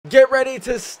Get ready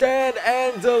to stand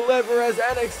and deliver as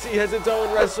NXT has its own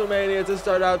WrestleMania to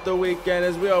start out the weekend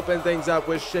as we open things up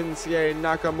with Shinsuke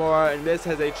Nakamura, and this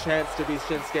has a chance to be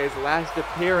Shinsuke's last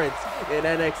appearance in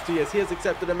NXT as he has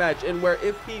accepted a match in where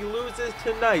if he loses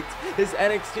tonight, his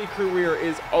NXT career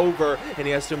is over and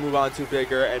he has to move on to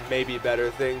bigger and maybe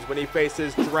better things when he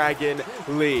faces Dragon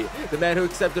Lee, the man who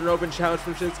accepted an open challenge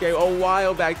from Shinsuke a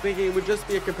while back thinking it would just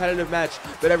be a competitive match,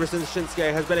 but ever since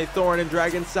Shinsuke has been a thorn in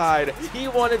Dragon's side, he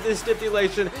wanted this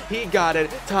stipulation, he got it,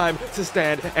 time to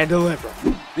stand and deliver.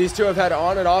 These two have had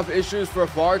on and off issues for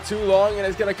far too long, and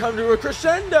it's going to come to a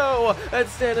crescendo at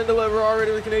Stand and Deliver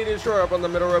already with Canadian Shore up on the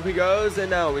middle rope he goes, and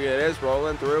now look at this,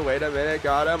 rolling through, wait a minute,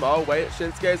 got him, oh wait,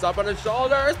 Shinsuke's up on his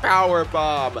shoulders, power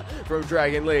bomb from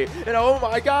Dragon Lee, and oh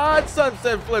my god,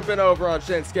 sunset flipping over on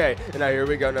Shinsuke, and now here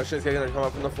we go, now Shinsuke's going to come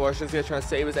up from the floor, Shinsuke's trying to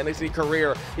save his NXT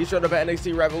career. He showed up at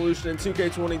NXT Revolution in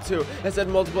 2k23, has had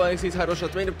multiple NXT title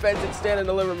shots, made events and Stand and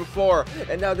Deliver before,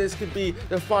 and now this could be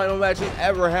the final match he's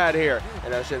ever had here,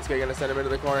 and now Shinsuke gonna send him into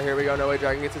the corner. Here we go. No way.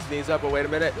 Dragon gets his knees up. But wait a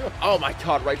minute. Oh my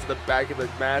god. Right to the back of the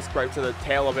mask. Right to the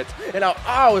tail of it. And now,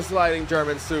 oh, sliding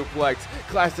German suplex.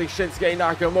 Classic Shinsuke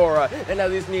Nakamura. And now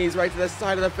these knees right to the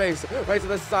side of the face. Right to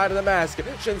the side of the mask.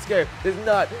 Shinsuke is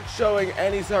not showing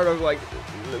any sort of like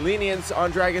lenience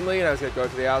on Dragon Lee. And I was gonna go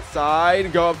to the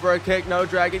outside. Go up for a kick. No.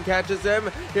 Dragon catches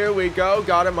him. Here we go.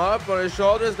 Got him up on his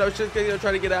shoulders. No. Shinsuke gonna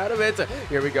try to get out of it.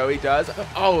 Here we go. He does.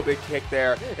 Oh, a big kick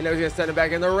there. And now he's gonna send him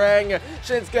back in the ring.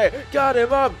 Shinsuke got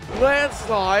him up,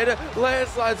 landslide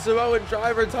Samoan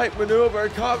driver type maneuver,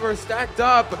 cover stacked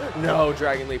up. No,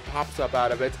 Dragon Lee pops up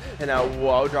out of it, and now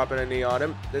whoa, dropping a knee on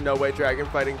him. No way, Dragon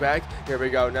fighting back. Here we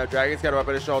go. Now Dragon's got him up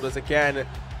on his shoulders again.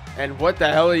 And what the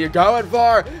hell are you going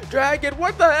for? Dragon,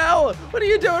 what the hell? What are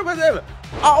you doing with him?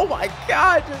 Oh my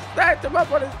god, just stacked him up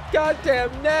on his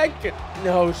goddamn neck.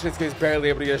 No, Shinsuke's barely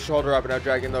able to get his shoulder up, and now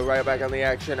Dragon though right back on the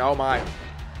action. Oh my.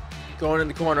 Going in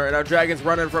the corner, and now Dragon's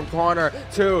running from corner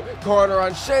to corner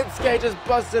on Shinsuke, just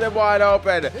busted him wide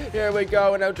open. Here we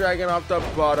go, and now Dragon off the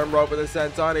bottom rope with a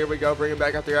senton. Here we go, bring him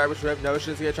back up the Irish Whip. No,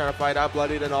 Shinsuke trying to fight out,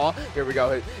 bloodied and all. Here we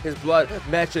go, his blood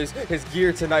matches his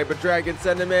gear tonight, but Dragon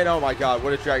send him in. Oh my god,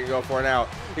 what did Dragon go for now?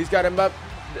 He's got him up.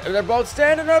 They're both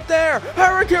standing up there.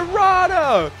 Hurricane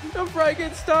Rana! No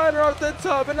Frankensteiner off the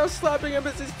top, and now slapping him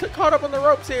as he's caught up on the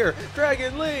ropes here.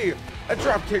 Dragon Lee. A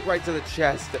drop kick right to the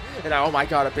chest. And oh my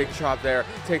god, a big chop there.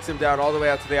 Takes him down all the way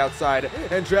out to the outside.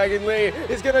 And Dragon Lee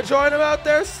is going to join him out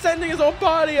there, sending his whole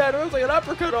body at him. It was like an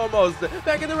uppercut almost.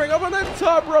 Back in the ring, up on the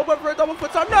top rope, went for a double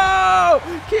foot stomp. No!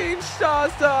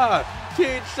 Kinshasa!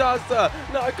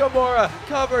 Nakamura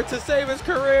cover to save his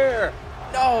career.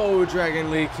 No, Dragon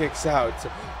Lee kicks out.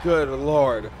 Good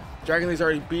lord. Dragon Lee's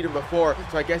already beat him before,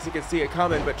 so I guess he can see it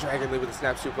coming, but Dragon Lee with a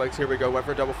snap suplex. Here we go, went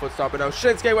for a double foot stomp, and now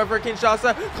Shinsuke went for a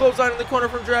Kinshasa. Clothesline in the corner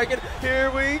from Dragon. Here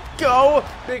we go.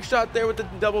 Big shot there with the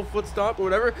double foot stomp or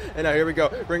whatever. And now here we go,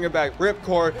 bring it back.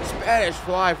 Ripcord, Spanish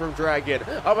fly from Dragon.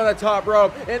 Up on the top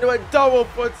rope, into a double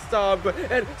foot stomp,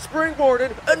 and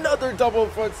springboarded, another double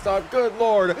foot stomp. Good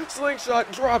lord.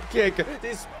 Slingshot, drop kick.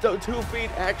 These 2 feet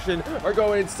action are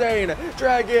going insane.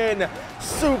 Dragon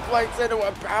suplex into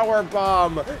a power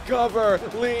bomb. Cover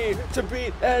Lee to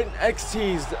beat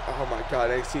NXT's, oh my god,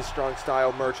 NXT strong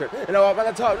style merchant. And now up on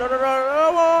the top, no,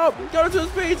 go to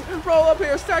his feet, roll up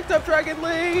here, stacked up Dragon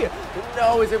Lee.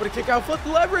 No, he's able to kick out, flip the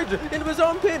leverage into his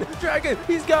own pin. Dragon,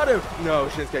 he's got him. No,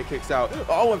 Shinsuke kicks out.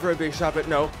 Oh, went for a big shot, but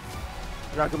no.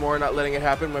 Nakamura not letting it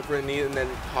happen, went for a knee and then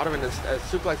caught him in a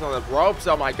suplex on the ropes.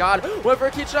 Oh my god, went for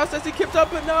a Kinshasa as he kicked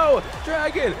up, but no,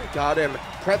 Dragon got him,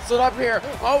 pretzeled up here.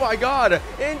 Oh my god,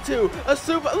 into a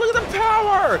super, look at the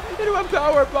power, into a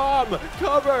power bomb,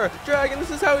 cover, Dragon,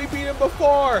 this is how he beat him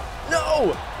before.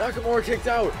 No, Nakamura kicked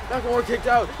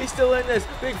out, he's still in this,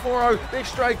 big forearm, big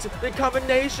strikes, big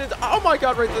combinations. Oh my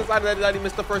god, right to the side of that, he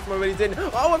missed the first one, but he's in.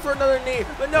 Oh, went for another knee,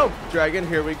 but no, Dragon,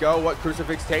 here we go, what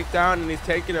crucifix takedown, and he's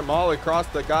taking him all across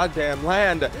the goddamn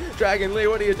land. Dragon Lee,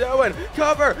 what are you doing?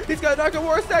 Cover, he's got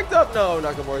Nakamura stacked up. No,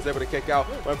 Nakamura's able to kick out,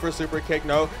 went for a super kick,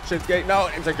 no, Shinsuke, no,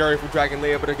 Enziguri from Dragon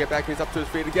Lee, able to get back, he's up to his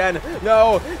feet again.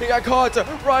 No, he got caught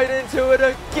right into it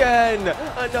again.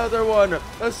 Another one,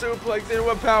 a suplex into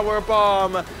a power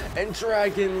bomb, and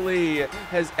Dragon Lee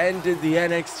has ended the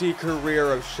NXT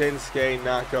career of Shinsuke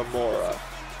Nakamura.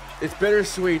 It's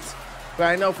bittersweet, but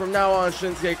I know from now on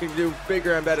Shinsuke can do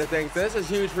bigger and better things. This is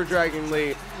huge for Dragon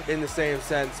Lee in the same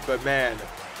sense, but man,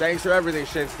 thanks for everything,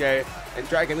 Shinsuke. And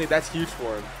Dragon Lee, that's huge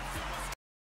for him.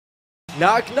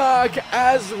 Knock knock,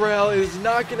 Azrael is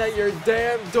knocking at your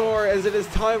damn door as it is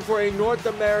time for a North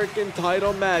American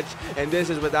title match, and this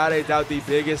is without a doubt the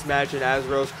biggest match in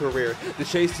Azrael's career. The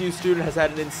Chase U student has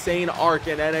had an insane arc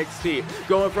in NXT,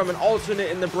 going from an alternate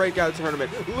in the Breakout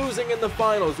tournament, losing in the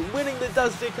finals, winning the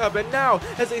Dusty Cup, and now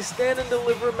has a stand and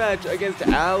deliver match against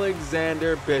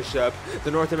Alexander Bishop,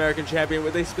 the North American champion,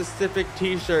 with a specific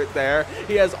t-shirt there.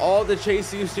 He has all the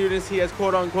Chase U students he has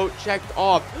quote unquote checked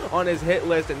off on his hit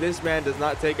list, and this man does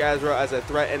not take Azrael as a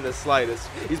threat in the slightest.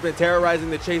 He's been terrorizing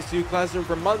the Chase U classroom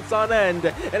for months on end,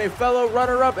 and a fellow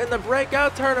runner-up in the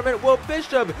Breakout tournament. Will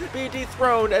Bishop be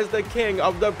dethroned as the king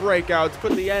of the Breakouts,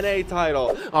 put the NA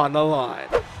title on the line?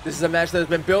 This is a match that has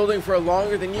been building for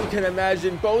longer than you can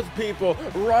imagine. Both people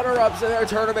runner-ups in their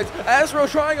tournaments. Azrael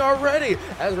trying already.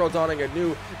 Azrael donning a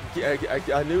new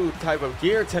type of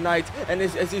gear tonight, and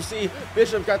as you see,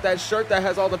 Bishop got that shirt that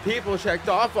has all the people checked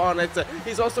off on it.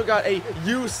 He's also got a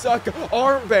 "You Suck"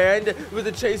 armband with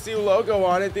the Chase U logo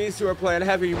on it. These two are playing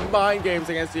heavy mind games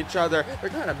against each other. They're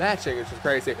kind of matching, which is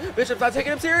crazy. Bishop's not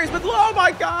taking him serious, but oh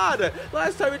my god,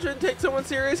 last time he didn't take someone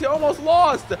serious, he almost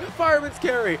lost. Fireman's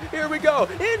carry, here we go,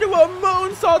 into a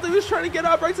moonsault. He was trying to get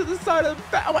up right to the side of the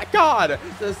back. Oh my god,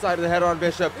 to the side of the head on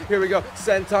Bishop. Here we go,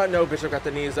 senton. No, Bishop got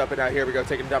the knees up, and now here we go,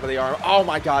 taking him down of the arm. Oh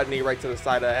my god, knee right to the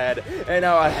side of the head. And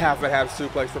now a half and half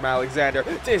suplex from Alexander.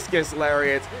 Discus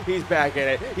lariats. He's back in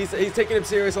it. He's taking him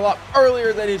serious a lot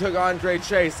earlier than he took Andre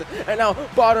Chase. And now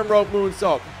bottom rope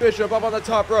moonsault. Bishop up on the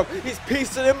top rope. He's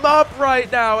piecing him up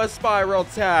right now. A spiral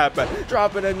tap.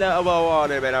 Dropping an elbow on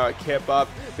him. And now a kip up.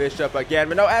 Bishop again.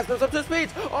 But no, Azrael's up to his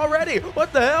feet already.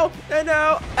 What the hell? And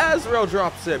now Azrael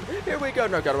drops him. Here we go.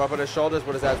 No, got him up on his shoulders.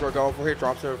 What is Azrael going for here?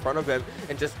 Drops him in front of him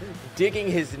and just digging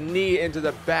his knee into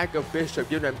the back of Bishop,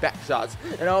 giving him back shots.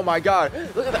 And oh my god,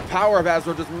 look at the power of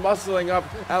Azrael just muscling up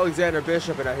Alexander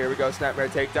Bishop. And now here we go, snapmare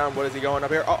takedown. What is he going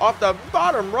up here? Oh, off the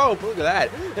bottom rope. Look at that.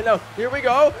 And now here we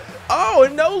go. Oh, a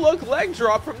no-look leg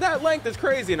drop from that length is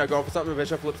crazy. Now going for something.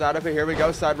 Bishop flips out of it. Here we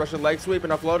go. Side Russian leg sweep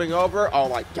and a floating over. Oh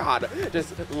my god.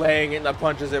 Just laying in the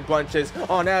punches and bunches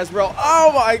on Azrael.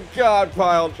 Oh my god.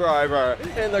 Pile driver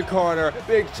in the corner.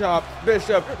 Big chop.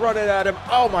 Bishop running at him.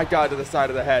 Oh my god, to the side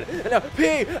of the head. And now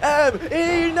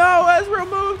PME. No, Azrael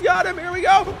moved. Got him. Here we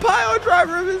go. Pile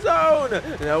driver of his own.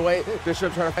 No, wait.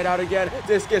 Bishop trying to fight out again.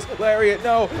 Discus. Lariat.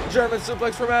 No. German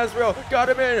suplex from Azrael. Got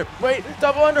him in. Wait.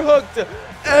 Double underhooked.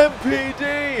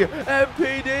 MPD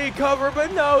cover,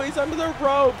 but no, he's under the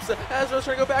ropes. Azrael's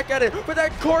trying to go back at it, but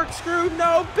that corkscrew,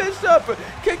 no, Bishop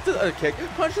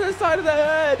punch to the side of the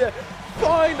head.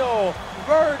 Final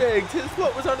verdict. His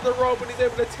foot was under the rope and he's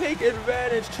able to take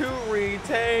advantage to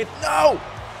retain. No!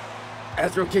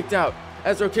 Azrael kicked out.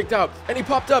 Azrael kicked out, and he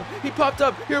popped up.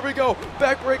 Here we go.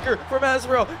 Backbreaker from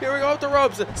Azrael. Here we go with the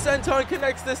ropes. Senton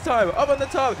connects this time. Up on the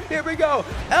top. Here we go.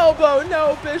 Elbow.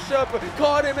 No, Bishop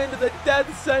caught him into the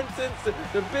death sentence.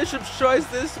 The Bishop's choice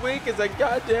this week is a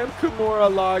goddamn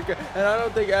Kimura lock, and I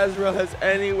don't think Azrael has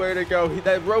anywhere to go.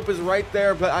 That rope is right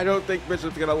there, but I don't think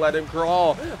Bishop's going to let him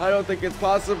crawl. I don't think it's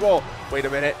possible. Wait a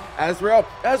minute. Azrael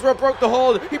broke the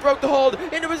hold. He broke the hold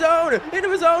into his own.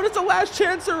 It's a last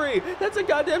chancery. That's a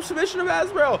goddamn submission of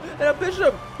Azrael. And a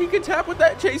Bishop, he can tap with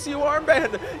that Chase U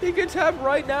armband. He can tap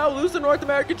right now, lose the North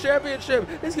American Championship.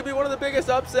 This could be one of the biggest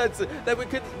upsets that we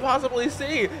could possibly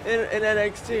see in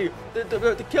NXT.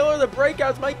 The killer of the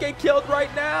Breakouts might get killed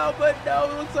right now, but no,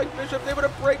 it looks like Bishop's able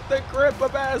to break the grip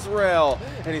of Azrael.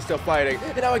 And he's still fighting.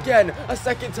 And now again, a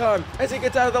second time, as he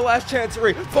gets out of the last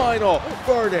chancery. Final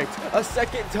verdict. A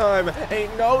second time.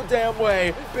 Ain't no damn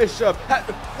way. Bishop,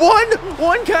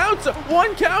 one count.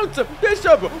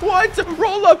 Bishop, what?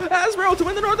 Roll up Azrael to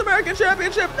win the North American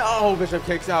Championship. No, Bishop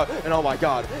kicks out. And oh my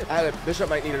god, Bishop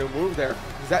might need a new move there.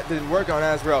 That didn't work on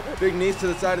Azrael. Big knees to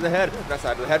the side of the head. Not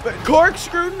side of the head, but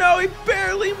corkscrew. No, he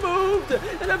barely moved.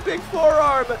 And a big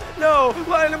forearm. No,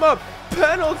 line him up.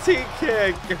 Penalty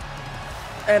kick.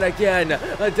 And again,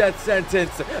 a death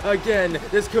sentence. Again,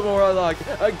 this Kimura lock.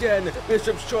 Again,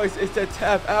 Bishop's choice is to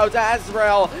tap out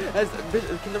Azrael.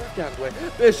 Can the ref get out of the way?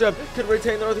 Bishop could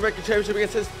retain the North American Championship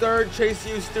against his third Chase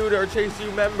U student or Chase U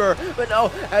member. But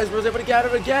no, Azrael's able to get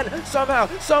out of it again. Somehow,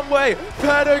 some way.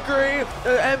 Pedigree,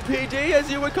 MPD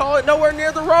as you would call it. Nowhere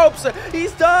near the ropes.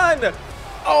 He's done.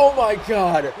 Oh my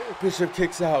god. Bishop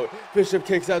kicks out.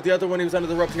 The other one, he was under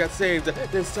the ropes, he got saved.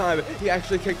 This time, he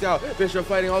actually kicked out. Bishop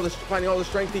finding all the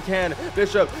strength he can.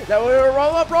 Bishop, now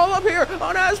roll up here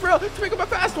on Azrael to make him a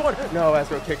fast one. No,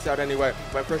 Azrael kicks out anyway.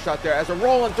 Went for a shot there. Azrael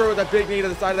rolling through with a big knee to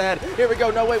the side of the head. Here we go.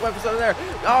 No, wait, went for something there.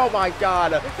 Oh my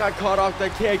god. Got caught off the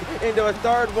kick into a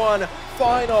third one.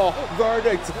 Final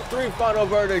verdict. 3 final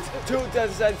verdicts. 2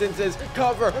 death sentences.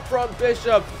 Cover from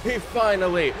Bishop. He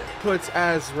finally puts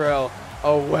Azrael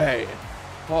away.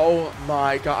 Oh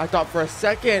my god, I thought for a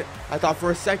second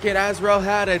Azrael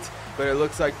had it, but it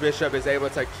looks like Bishop is able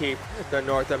to keep the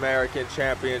North American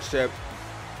Championship.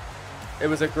 It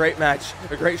was a great match,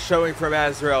 a great showing from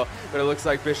Azrael, but it looks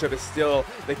like Bishop is still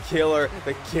the killer,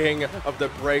 the king of the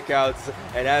breakouts,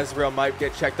 and Azrael might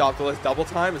get checked off the list double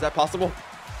time. Is that possible?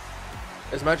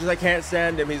 As much as I can't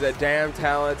stand him, he's a damn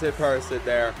talented person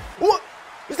there. What?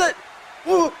 Is that?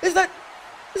 Oh, is that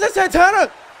Santana?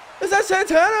 Is that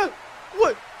Santana?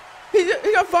 What? He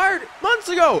got fired months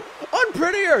ago.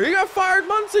 Unprettier. He got fired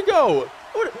months ago.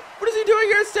 What is he doing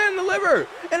here standing the liver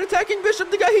and attacking Bishop,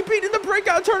 the guy he beat in the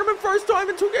breakout tournament first time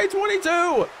in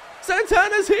 2K22?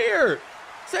 Santana's here.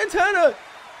 Santana.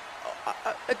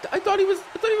 I thought he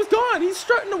was gone. He's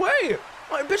strutting away.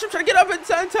 Bishop trying to get up, and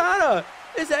Santana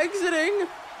is exiting,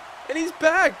 and he's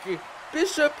back.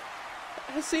 Bishop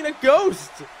has seen a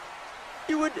ghost.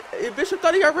 Bishop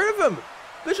thought he got rid of him.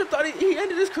 Bishop thought he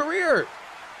ended his career.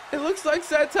 It looks like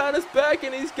Santana's back,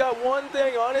 and he's got one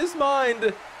thing on his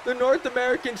mind: the North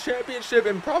American Championship,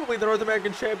 and probably the North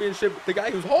American Championship, the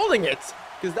guy who's holding it.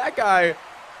 Because that guy,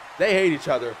 they hate each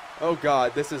other. Oh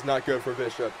god, this is not good for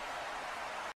Bishop.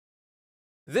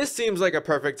 This seems like a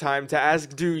perfect time to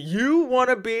ask, do you want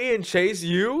to be in Chase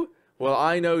U? Well,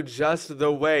 I know just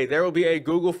the way. There will be a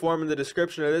Google form in the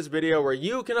description of this video where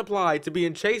you can apply to be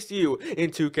in Chase U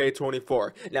in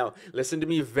 2K24. Now, listen to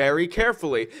me very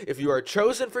carefully. If you are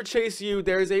chosen for Chase U,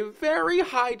 there is a very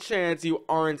high chance you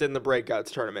aren't in the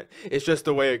Breakouts tournament. It's just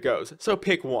the way it goes. So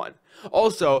pick one.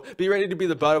 Also, be ready to be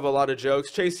the butt of a lot of jokes.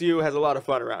 Chase U has a lot of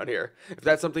fun around here. If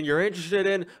that's something you're interested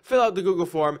in, fill out the Google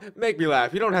form. Make me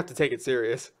laugh. You don't have to take it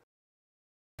serious.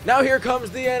 Now here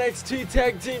comes the NXT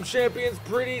Tag Team Champions,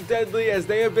 Pretty Deadly, as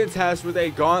they have been tasked with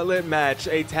a gauntlet match,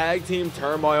 a tag team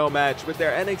turmoil match with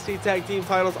their NXT Tag Team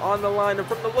titles on the line, and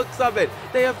from the looks of it,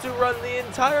 they have to run the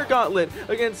entire gauntlet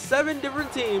against 7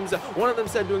 different teams, one of them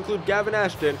said to include Gavin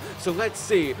Ashton, so let's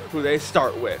see who they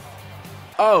start with.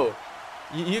 Oh,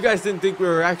 you guys didn't think we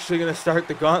were actually going to start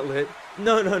the gauntlet?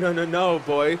 No,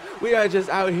 boy. We are just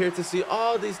out here to see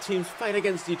all these teams fight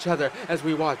against each other as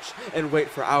we watch and wait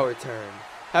for our turn.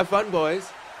 Have fun,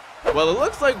 boys. Well, it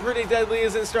looks like Pretty Deadly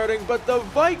isn't starting, but the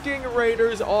Viking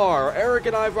Raiders are. Eric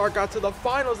and Ivar got to the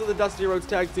finals of the Dusty Rhodes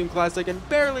Tag Team Classic and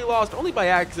barely lost, only by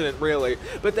accident, really.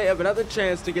 But they have another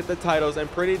chance to get the titles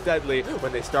and Pretty Deadly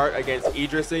when they start against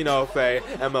Idris Enofe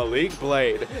and Malik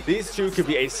Blade. These two could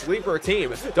be a sleeper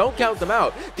team. Don't count them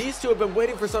out. These two have been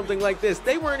waiting for something like this.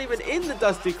 They weren't even in the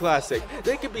Dusty Classic.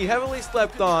 They could be heavily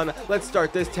slept on. Let's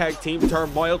start this tag team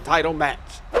turmoil title match.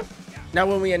 Now,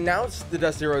 when we announced the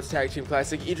Dusty Rhodes Tag Team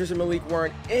Classic, Idris and Malik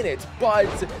weren't in it, but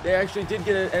they actually did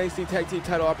get an NXT Tag Team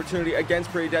title opportunity against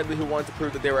Pretty Deadly, who wanted to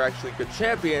prove that they were actually good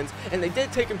champions, and they did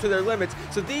take them to their limits,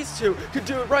 so these two could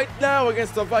do it right now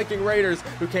against the Viking Raiders,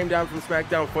 who came down from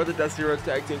SmackDown for the Dusty Rhodes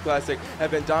Tag Team Classic,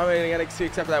 have been dominating NXT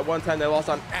except for that one time they lost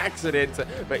on accident,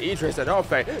 but Idris and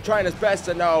Enofe trying his best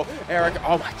to know Eric,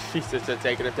 oh my Jesus, just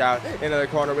taking it down, into the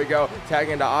corner we go,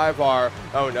 tagging to Ivar,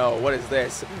 oh no, what is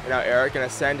this? And now Eric gonna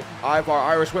send Ivar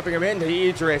Irish whipping him into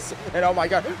Idris, and oh my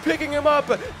god, picking him up,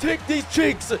 take these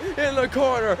cheeks in the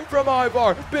corner from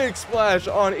Ivar, big splash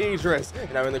on Idris,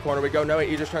 and now in the corner we go, no,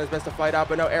 Idris trying his best to fight out,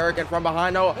 but no, Eric and from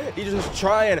behind, no, Idris is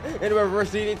trying into a reverse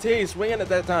DDT, swinging at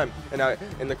that time, and now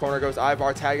in the corner goes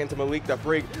Ivar, tagging to Malik the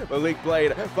Freak, Malik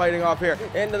Blade fighting off here,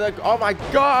 into the, oh my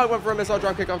god, went for a missile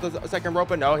drop kick off the second rope,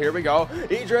 but no, here we go,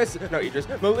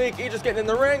 Malik, Idris getting in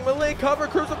the ring, Malik cover,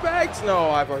 crucifix, no,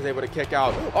 Ivar's able to kick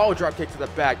out, oh, drop kick to the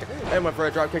back, and went for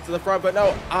a drop kick to the front, but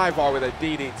no, Ivar with a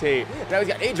DDT. Now he's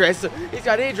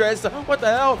got Idris, what the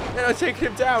hell? And I'm taking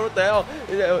him down, what the hell?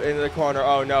 Into the corner,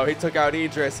 oh no, he took out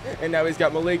Idris, and now he's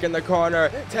got Malik in the corner,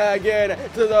 tag in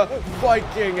to the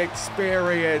Viking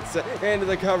Experience, into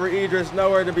the cover, Idris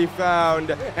nowhere to be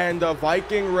found, and the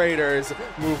Viking Raiders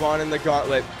move on in the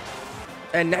gauntlet.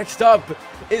 And next up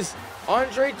is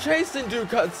Andre Chase and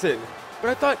Duke Hudson,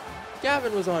 but I thought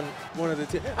Gavin was on one of the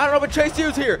teams. I don't know, but Chase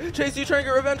U's here. Chase U trying to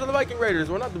get revenge on the Viking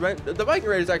Raiders. Well, not the Viking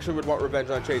Raiders actually would want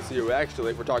revenge on Chase U,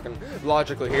 actually, if we're talking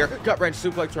logically here. Gut wrench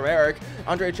suplex from Eric.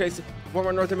 Andre Chase,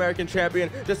 former North American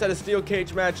champion, just had a steel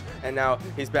cage match, and now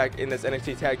he's back in this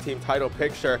NXT Tag Team title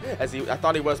picture, as I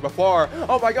thought he was before.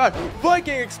 Oh my god,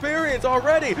 Viking Experience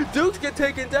already. Dukes get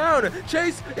taken down.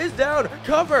 Chase is down.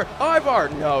 Cover. Ivar.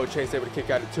 No, Chase able to kick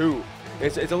out at 2.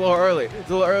 It's a little early. It's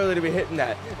a little early to be hitting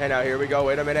that. And now here we go.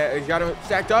 Wait a minute. He's got him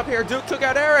stacked up here. Duke took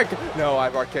out Eric. No,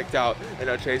 Ivar kicked out. And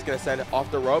now Chase going to send it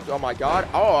off the ropes. Oh, my God.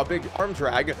 Oh, a big arm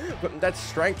drag. But that's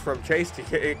strength from Chase to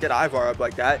get Ivar up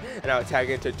like that. And now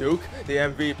tagging to Duke, the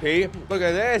MVP. Look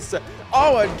at this.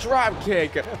 Oh, a drop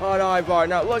kick on Ivar.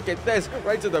 Now look at this.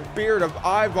 Right to the beard of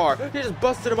Ivar. He just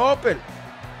busted him open.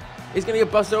 He's gonna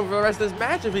get busted open for the rest of this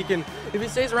match if he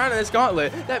stays around in this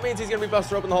gauntlet. That means he's gonna be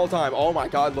busted open the whole time. Oh my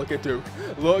God, look at Duke.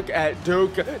 Look at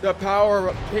Duke. The power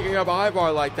of picking up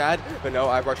Ivar like that. But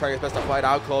no, Ivar trying his best to fight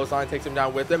out. Clothesline takes him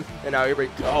down with him. And now here we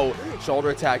go.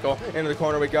 Shoulder tackle. Into the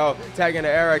corner we go. Tagging to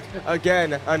Eric.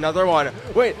 Again, another one.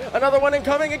 Wait, another one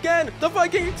incoming again. The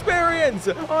Viking experience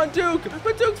on Duke.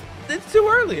 But Duke's it's too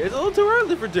early. It's a little too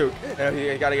early for Duke. And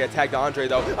he got to get tagged to Andre,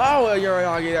 though. Oh,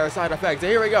 Uranagi there, side effect.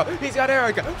 Here we go. He's got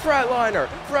Eric.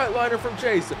 Flatliner from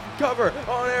Chase. Cover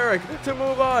on Eric to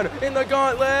move on in the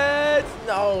gauntlet.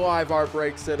 No, Ivar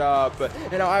breaks it up.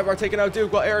 And now Ivar taking out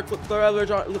Duke while Eric flips the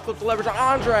leverage on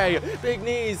Andre. Big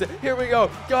knees. Here we go.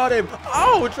 Got him.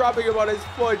 Oh, dropping him on his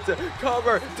foot.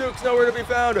 Cover. Duke's nowhere to be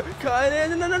found. Cut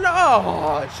in. No.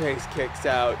 Oh, Chase kicks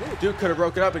out. Duke could have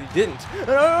broken up, but he didn't.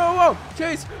 No.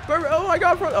 Chase. Oh my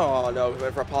God. Oh no, we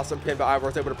went for a possum pin, but Ivar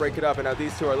was able to break it up, and now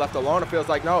these two are left alone. It feels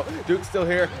like no. Duke's still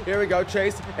here. Here we go.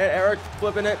 Chase and Eric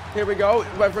flipping it. Here we go.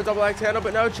 Went for a double axe handle,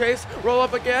 but no. Chase. Roll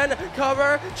up again.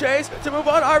 Cover. Chase to move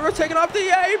on. Ivar's taking off the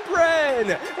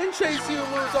apron. And Chase U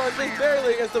moves on just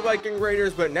barely against the Viking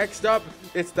Raiders, but next up,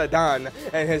 it's the Don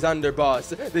and his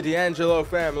underboss, the D'Angelo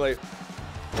family.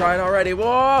 Trying already.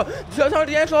 Whoa!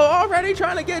 Tony D'Angelo already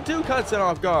trying to get Duke Hudson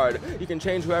off guard. You can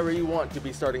change whoever you want to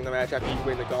be starting the match after you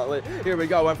win the gauntlet. Here we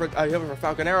go. Went for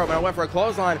Falcon Arrow, but I went for a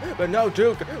clothesline. But no,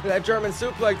 Duke with that German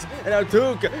suplex. And now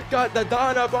Duke got the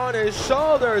Don up on his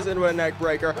shoulders into a neck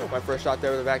breaker. Went for a shot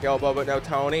there with a back elbow, but no,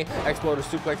 Tony. Exploder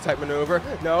suplex type maneuver.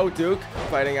 No, Duke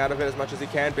fighting out of it as much as he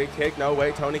can. Big kick. No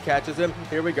way. Tony catches him.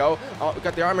 Here we go. Oh,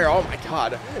 got the arm here. Oh my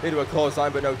God. Into a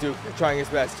clothesline, but no, Duke trying his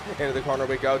best. Into the corner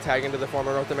we go. Tag into the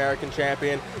former North American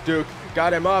champion. Duke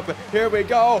got him up. Here we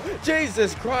go.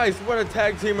 Jesus Christ, what a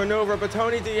tag team maneuver. But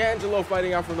Tony D'Angelo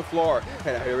fighting out from the floor.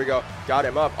 And here we go. Got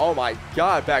him up. Oh my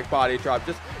God, back body drop.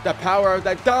 Just the power of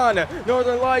that Don.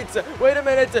 Northern Lights. Wait a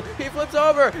minute. He flips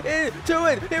over into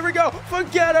it. Here we go.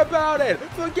 Forget about it.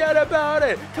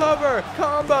 Cover.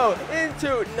 Combo.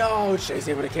 Into. No. Chase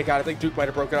able to kick out. I think Duke might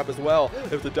have broken up as well.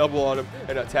 If the double on him.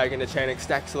 And a tag into Channing.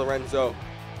 Stacks Lorenzo.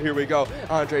 Here we go.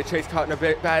 Andre Chase caught in a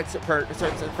bad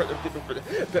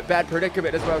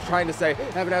predicament is what I was trying to say.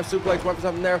 Having to have suplex, went for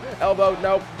something there. Elbow,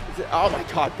 nope. Oh my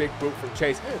God, big boot from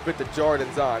Chase. With the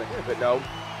Jordans on, but no.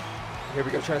 Here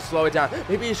we go, trying to slow it down.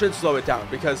 Maybe you should slow it down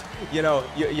because, you know,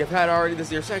 you've had already, this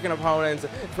is your second opponent.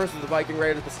 First was the Viking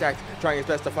Raiders, but Stacks trying his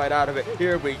best to fight out of it.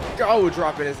 Here we go,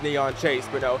 dropping his knee on Chase,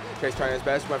 but no. Chase trying his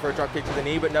best, went for a drop kick to the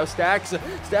knee, but no. Stacks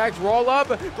roll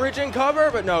up, bridging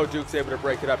cover, but no. Duke's able to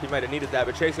break it up. He might have needed that,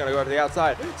 but Chase gonna go to the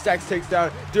outside. Stacks takes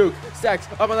down Duke. Stacks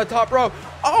up on the top rope.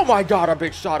 Oh my God, a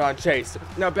big shot on Chase.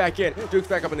 Now back in. Duke's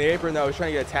back up in the apron though. He's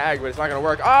trying to get a tag, but it's not gonna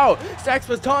work. Oh, Stacks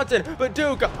was taunted, but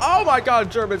Duke, oh my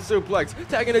God, German suplex.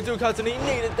 Tagging to Duke Hudson, he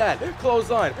needed that.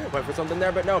 Clothesline, went for something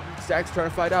there, but no. Stacks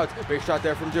trying to fight out. Big shot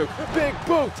there from Duke. Big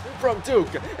boot from Duke.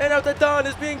 And now the Don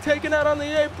is being taken out on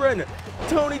the apron.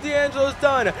 Tony D'Angelo's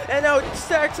done. And now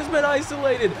Stacks has been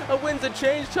isolated. A wins a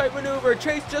change type maneuver.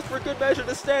 Chase just for good measure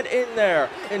to stand in there.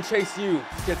 And Chase U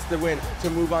gets the win to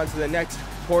move on to the next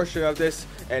portion of this.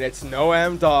 And it's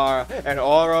Noam Dar and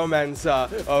Oro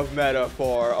Mensa of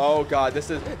Metaphor. Oh God,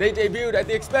 they debuted at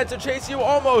the expense of Chase U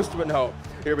almost, but no.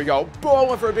 Here we go. Boom,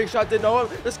 went for a big shot. Didn't know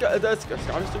him. The Supernova,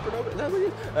 is that what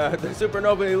it is? The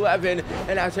Supernova 11,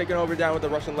 and now taking over down with the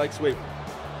Russian leg sweep.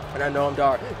 And I know him,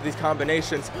 Dar. These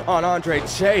combinations on Andre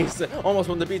Chase. Almost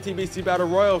won the BTBC Battle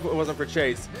Royal if it wasn't for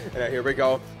Chase. And here we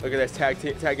go. Look at this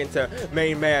tag into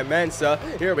main man Mensa.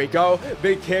 Here we go.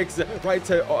 Big kicks right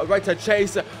to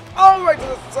Chase. Oh, right to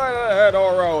the side of the head,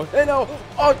 Oro. And no,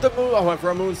 off the move. I went for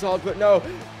a moonsault, but no.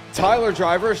 Tyler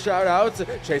Driver, shout out.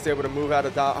 Chase able to move out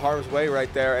of harm's way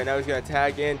right there, and now he's going to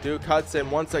tag in Duke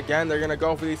Hudson. Once again, they're going to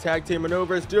go for these tag team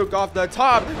maneuvers. Duke off the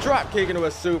top, drop kick into a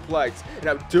suplex. And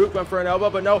now Duke went for an elbow,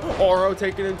 but no. Oro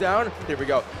taking him down. Here we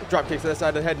go. Drop kick to the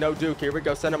side of the head. No Duke. Here we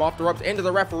go. Send him off the ropes into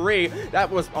the referee.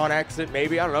 That was on accident,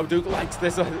 maybe. I don't know. Duke likes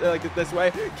this like it this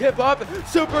way. Kip up.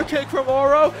 Super kick from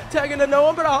Oro. Tagging to no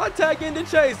one, but a hot tag into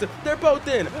Chase. They're both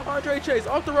in. Andre Chase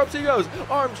off the ropes he goes.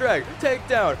 Arm drag.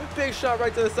 Takedown. Big shot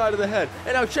right to the side side of the head.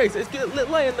 And now Chase is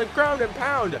laying the ground and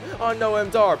pound on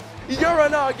Noam Dar.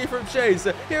 Uranagi from Chase.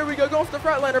 Here we go, going for the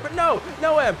frontliner, but no,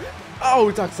 Noam.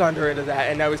 Oh, ducks under into that,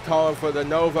 and now he's calling for the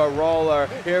Nova Roller.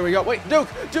 Here we go. Wait,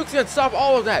 Duke's gonna stop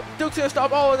all of that. Duke's gonna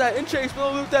stop all of that, and Chase for the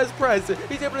Luthez press.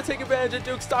 He's able to take advantage of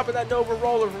Duke stopping that Nova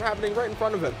Roller from happening right in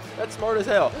front of him. That's smart as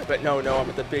hell. But no, I'm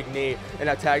with the big knee, and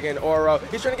now tag in Oro.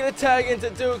 He's trying to get a tag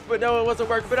into Duke, but no, it wasn't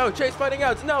working. But no, Chase fighting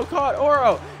out. No, caught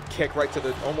Oro. Kick right to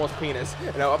the almost penis.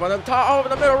 And now up on the top, over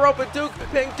the middle rope, but Duke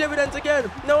paying dividends again.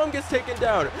 Noam gets taken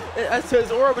down. As says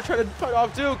Oro trying to fight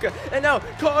off Duke. And now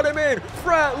caught him in.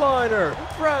 Flatliner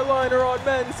on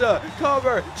Mensa.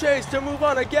 Cover. Chase to move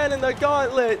on again in the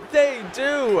gauntlet. They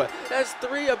do. That's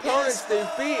 3 opponents they've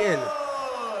beaten.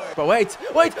 But wait,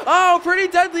 oh, Pretty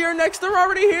Deadly are next, they're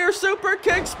already here, super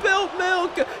kick, spilt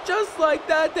milk, just like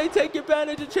that, they take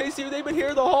advantage of Chase U, they've been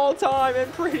here the whole time, and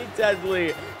Pretty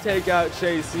Deadly take out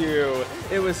Chase U.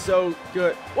 It was so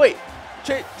good. Wait,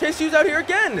 Chase U's out here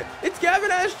again, it's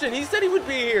Gavin Ashton, he said he would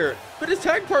be here, but his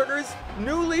tag partner is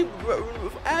newly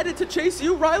added to Chase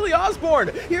U, Riley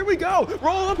Osborne. Here we go,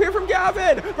 roll up here from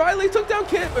Gavin. Riley took down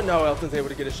Kit, but no, Elton's able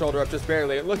to get his shoulder up just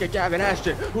barely. And look at Gavin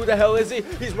Ashton, who the hell is he?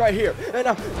 He's right here, and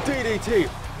now DDT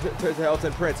to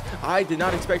Elton Prince. I did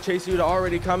not expect Chase U to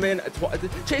already come in.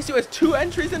 Chase U has 2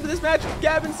 entries into this match.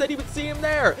 Gavin said he would see him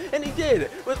there, and he did,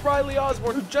 with Riley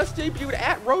Osborne, who just debuted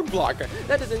at Roadblock.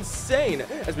 That is insane,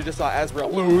 as we just saw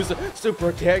Azrael lose.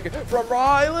 Super kick from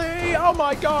Riley. Oh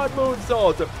my God,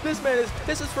 moonsault. This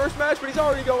is his first match, but he's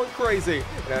already going crazy.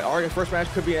 And our first match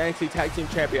could be an NXT Tag Team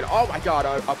Champion. Oh my God,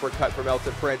 uppercut from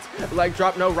Elton Prince. Leg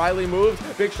drop, no, Riley moved.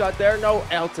 Big shot there, no,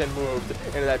 Elton moved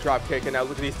into that drop kick. And now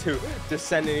look at these two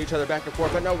descending each other back and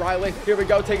forth, but no, Riley, here we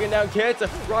go, taking down Kit.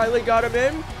 Riley got him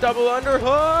in, double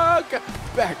underhook,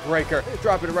 backbreaker,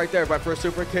 dropping it right there, but for a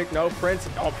super kick, no, Prince,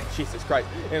 oh my Jesus Christ,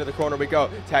 into the corner we go,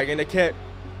 tag into Kit.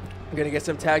 I'm gonna get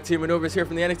some tag team maneuvers here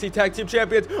from the NXT Tag Team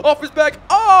Champions. Off his back.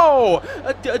 Oh!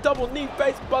 A double knee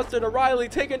face buster to Riley,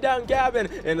 taking down Gavin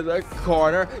into the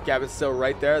corner. Gavin's still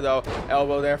right there, though.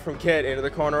 Elbow there from Kid into the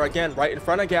corner again, right in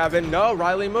front of Gavin. No,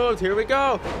 Riley moved. Here we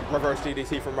go. Reverse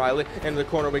DDT from Riley. Into the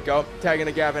corner we go. Tagging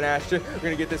to Gavin Ashton. We're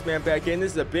gonna get this man back in.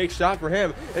 This is a big shot for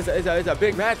him. It's a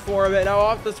big match for him. And now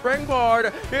off the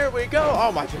springboard. Here we go.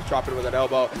 Oh my, just dropping with an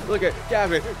elbow. Look at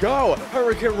Gavin. Go.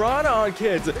 Hurricane Rana on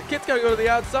Kids. Kid's gonna go to the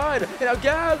outside. And now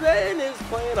Gavin is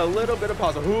playing a little bit of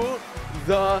puzzle. Who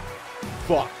the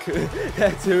fuck?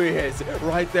 That's who he is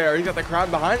right there. He's got the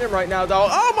crowd behind him right now, though.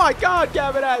 Oh my God,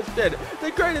 Gavin Ashton, the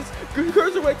greatest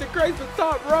cruiserweight to grace the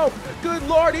top rope. Good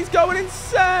Lord, he's going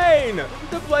insane.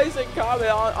 The Blazing Comet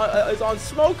is on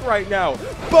smoke right now.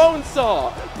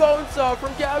 Bonesaw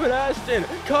from Gavin Ashton.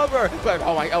 Cover, but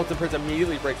oh my, Elton Prince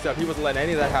immediately breaks up. He wasn't letting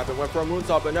any of that happen. Went for a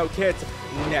moonsault, but no. Kits,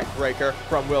 neck breaker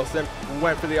from Wilson.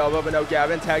 Went for the elbow, but no.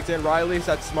 Gavin tags in Riley.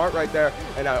 So that's smart right there.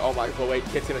 And now, oh my, but wait,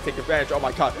 Kit's gonna take advantage. Oh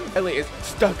my God, Ellie is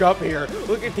stuck up here.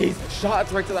 Look at these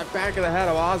shots right to the back of the head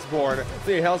of Osborne.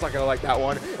 See, hell's not gonna like that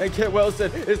one. And Kit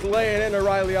Wilson is laying into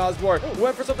Riley Osborne.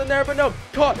 Went for something there, but no.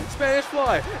 Caught. Spanish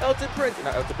fly. Elton Prince.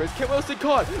 Not Elton Prince. Kit Wilson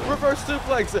caught. Reverse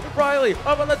suplex. Riley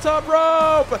up on the top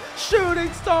rope.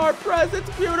 Shooting star press. It's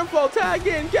beautiful. Tag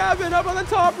in. Gavin up on the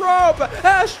top rope.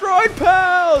 Asteroid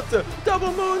pelt.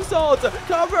 Double moonsault.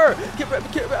 Cover.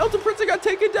 Elton Prince got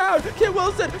taken down. Kit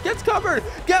Wilson gets covered.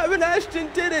 Gavin Ashton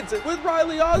did it with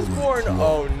Riley Osborne.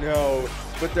 Oh no.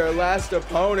 But their last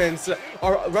opponents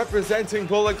are representing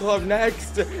Bullet Club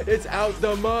next. It's Out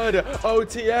the Mud,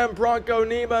 OTM, Bronco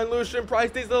Nima, and Lucian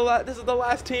Price. This is the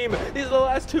last team. These are the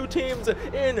last 2 teams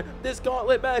in this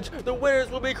gauntlet match. The winners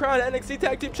will be crowned NXT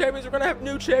Tag Team Champions. We're going to have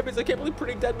new champions. I can't believe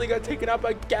Pretty Deadly got taken out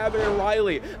by Gavin and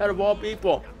Riley, out of all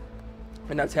people.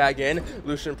 And now tag in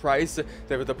Lucian Price.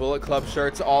 They with the Bullet Club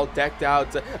shirts all decked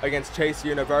out against Chase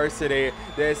University.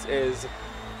 This is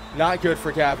not good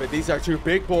for Gavin. These are 2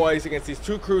 big boys against these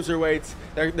 2 cruiserweights.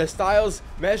 Their styles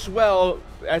mesh well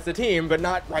as a team, but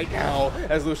not right now,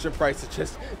 as Lucian Price is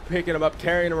just picking him up,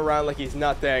 carrying him around like he's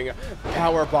nothing.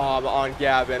 Power bomb on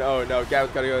Gavin. Oh no,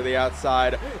 Gavin's got to go to the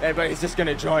outside, but he's just going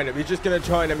to join him. He's just going to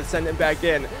join him and send him back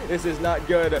in. This is not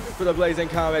good for the Blazing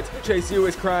Comets. Chase U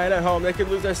is crying at home. They could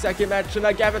lose their second match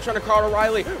tonight. Gavin trying to crawl to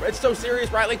Riley. It's so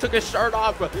serious. Riley took his shirt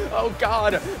off. Oh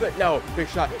God, but no, big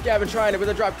shot. Gavin trying it with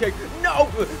a drop kick. No,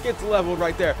 gets leveled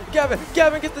right there. Gavin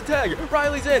gets the tag.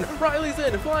 Riley's in,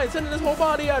 flying, sending his whole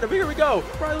body at him. Here we go.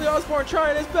 Riley Osborne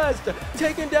trying his best,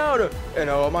 taken down. And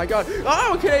oh my God,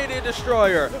 oh, Canadian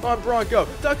Destroyer on Bronco,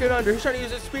 ducking under. He's trying to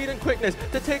use his speed and quickness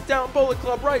to take down Bullet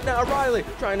Club right now. Riley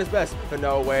trying his best, but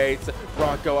no, waits.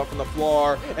 Bronco up on the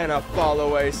floor, and a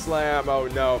fall-away slam. Oh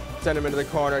no, send him into the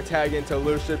corner, tag into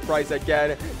Lucius Price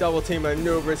again. Double team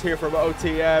maneuvers here from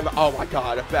OTM. Oh my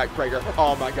God, a backbreaker.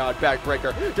 Oh my God,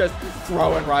 backbreaker. Just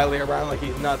throwing Riley around like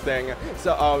he's nothing.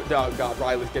 So, oh God,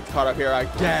 Riley gets caught up here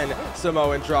again.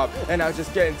 Samoan drop, and now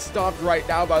just getting stopped right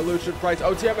now by Lucius Price.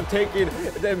 OTM have taken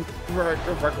them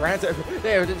for granted.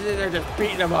 They're just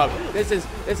beating him up. This is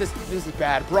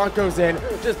bad. Bronco's in,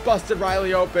 just busted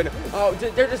Riley open. Oh,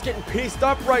 they're just getting pieced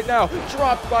up right now.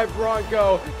 Dropped by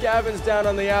Bronco. Gavin's down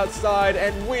on the outside,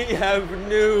 and we have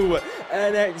new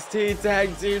NXT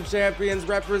Tag Team Champions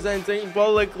representing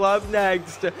Bullet Club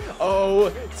next.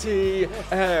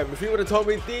 OTM. If you would have told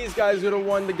me these guys would have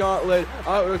won the Gauntlet,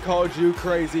 I would have called you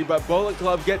crazy, but Bullet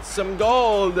Club gets some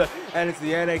gold, and it's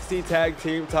the NXT Tag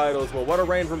Team titles. Well, what a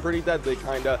reign from Pretty Deadly,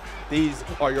 kinda. These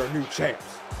are your new champs.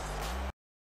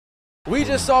 We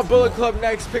just saw Bullet Club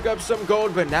next pick up some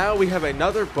gold, but now we have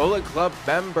another Bullet Club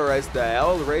member as the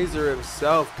Hellraiser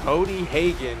himself, Cody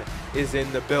Hagen, is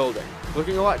in the building.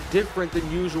 Looking a lot different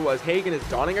than usual as Hagen is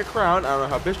donning a crown. I don't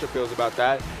know how Bishop feels about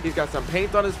that. He's got some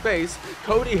paint on his face.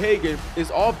 Cody Hagen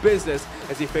is all business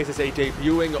as he faces a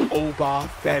debuting Oba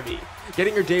Femi.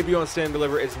 Getting your debut on Stand and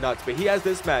Deliver is nuts, but he has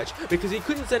this match because he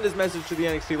couldn't send his message to the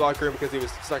NXT locker room because he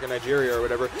was stuck in Nigeria or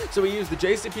whatever, so he used the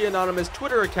JCP Anonymous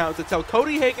Twitter account to tell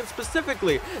Cody Hagen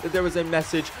specifically that there was a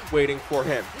message waiting for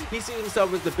him. He sees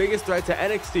himself as the biggest threat to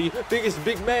NXT, biggest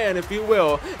big man if you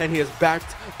will, and he is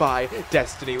backed by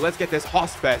Destiny. Let's get this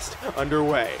Hossfest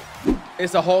underway.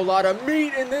 It's a whole lot of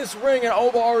meat in this ring, and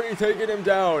Oba already taking him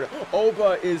down.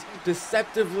 Oba is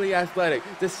deceptively athletic,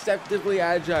 deceptively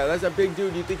agile. That's a big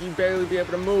dude. You think he'd barely be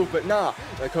able to move, but nah.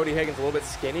 Cody Hagen's a little bit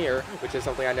skinnier, which is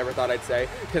something I never thought I'd say,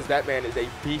 because that man is a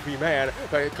beefy man.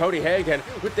 But Cody Hagen,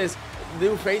 with this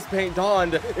new face paint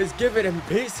donned, is giving him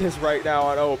pieces right now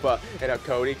on Oba. And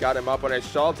Cody got him up on his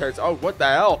shoulders. Oh, what the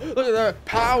hell? Look at the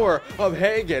power of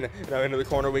Hagen. Now into the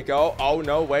corner we go. Oh,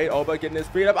 no, wait. Oba getting his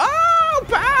feet up. Oh!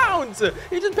 Pounds!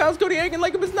 He just pounced Cody Hagen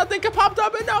like it was nothing. Popped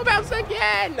up and no bounce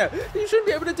again. You shouldn't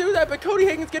be able to do that, but Cody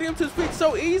Hagen's getting him to his feet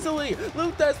so easily.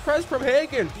 Look, that's press from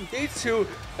Hagen. These two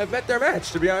have met their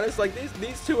match, to be honest. Like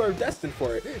these two are destined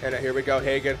for it. And here we go,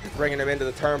 Hagen bringing him into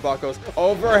the turnbuckles.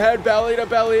 Overhead belly to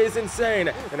belly is insane.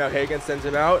 And now Hagen sends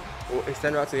him out. He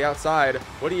sends him out to the outside.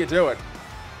 What are you doing?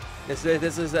 This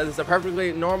is a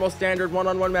perfectly normal standard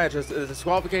one-on-one match. The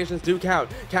disqualifications do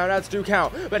count. Countouts do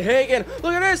count. But Hagen,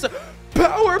 look at this.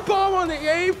 Power bomb on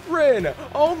the apron.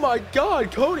 Oh my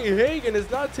God, Cody Hagen is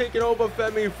not taking Oba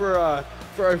Femi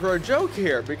for a joke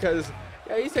here, because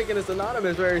yeah, he's taking this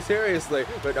Anonymous very seriously.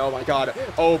 But oh my God,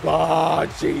 Oba,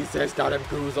 Jesus, got him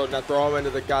goozled. Now throw him into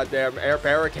the goddamn air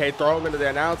barricade, throw him into the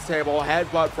announce table,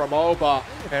 headbutt from Oba,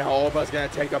 and Oba's gonna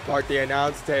take apart the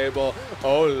announce table.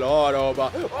 Oh Lord,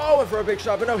 Oba. Oh, and for a big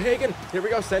shot, but no, Hagen, here we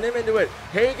go, send him into it.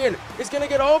 Hagen is gonna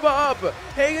get Oba up.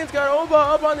 Hagen's got Oba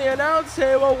up on the announce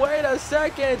table. Wait a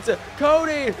second.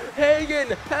 Cody Hagen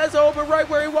has Oba right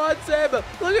where he wants him.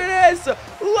 Look at this.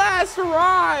 Last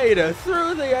ride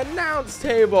through the announce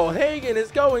table. Hagen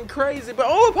is going crazy, but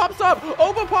Oba pops up.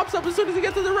 Oba pops up as soon as he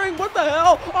gets to the ring. What the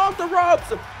hell? Off the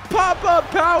ropes. Pop-up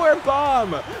power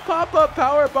bomb. Pop-up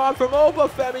power bomb from Oba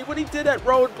Femi. What he did at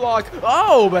Roadblock.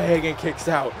 Oh, but Hagen kicks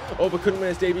out. Oba couldn't win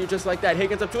his debut just like that.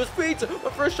 Hagen's up to his feet. The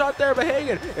first shot there, but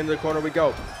Hagen into the corner we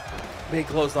go. Big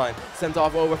clothesline, sends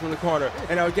off Oba from the corner,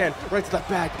 and now again, right to the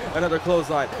back, another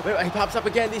clothesline. He pops up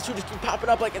again, these two just keep popping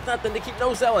up like it's nothing, they keep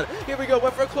no-selling. Here we go,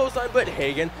 went for a clothesline, but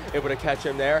Hagen able to catch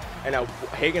him there, and now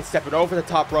Hagen stepping over the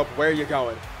top rope. Where are you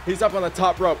going? He's up on the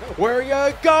top rope. Where are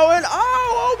you going?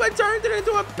 Oh, Oba turned it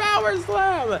into a power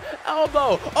slam.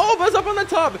 Elbow. Oba's up on the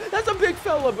top. That's a big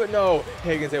fella, but no.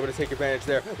 Hagen's able to take advantage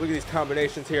there. Look at these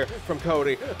combinations here from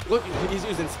Cody. Look, he's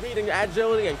using speed and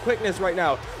agility and quickness right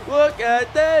now. Look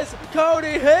at this.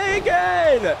 Cody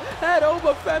Hagen had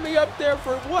Oba Femi up there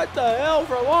for what the hell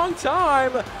for a long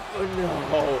time. Oh,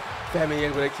 no. Femi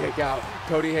able to kick out.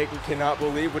 Cody Hagen cannot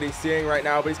believe what he's seeing right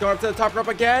now, but he's going up to the top rope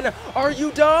again. Are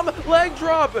you dumb? Leg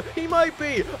drop. He might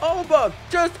be. Oba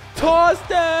just tossed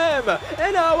him.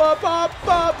 And now a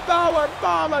pop-up power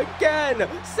bomb again.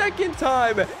 Second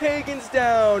time. Hagen's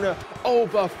down.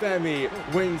 Oba Femi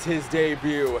wins his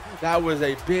debut. That was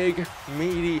a big,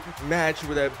 meaty match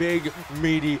with a big,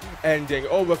 meaty ending.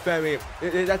 Oba Femi,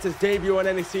 that's his debut on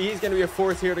NXT. He's going to be a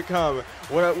force here to come.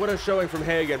 What a showing from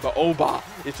Hagen, but Oba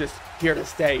is just here to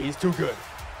stay. He's too good.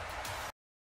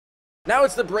 Now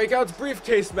it's the Breakout's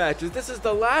Briefcase matches. This is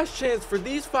the last chance for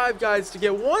these 5 guys to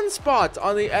get one spot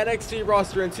on the NXT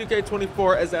roster in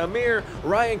 2K24 as Amir,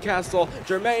 Ryan Castle,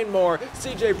 Jermaine Moore,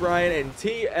 CJ Bryan, and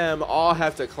TM all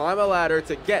have to climb a ladder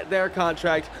to get their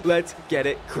contract. Let's get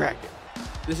it cracking.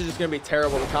 This is just going to be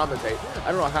terrible to commentate.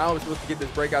 I don't know how I'm supposed to get this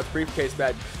Breakout's Briefcase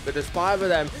match, but there's 5 of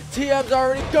them. TM's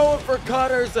already going for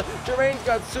cutters. Jermaine's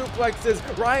got suplexes.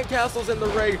 Ryan Castle's in the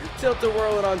ring,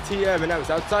 tilt-a-whirling on TM, and now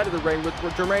he's outside of the ring with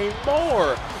Jermaine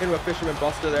Moore into a Fisherman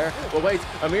Buster there. But wait,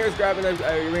 Amir's grabbing it,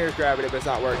 but it's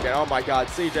not working. Oh my God,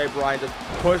 CJ Bryan just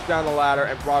pushed down the ladder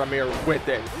and brought Amir with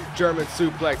him. German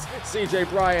suplex. CJ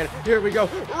Bryan, here we go,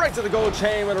 right to the gold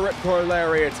chain with a ripcord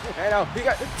lariat. And now he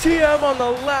got TM on the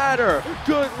ladder.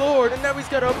 Good Lord, and now he's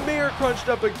got Amir crunched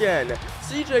up again.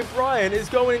 CJ Bryan is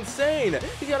going insane.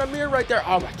 He's got Amir right there.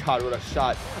 Oh my God, what a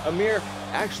shot. Amir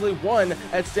actually won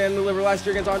at Stand and Deliver last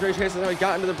year against Andre Chase, and he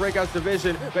got into the Breakouts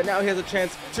division, but now he has a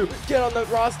chance to get on the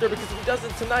roster, because if he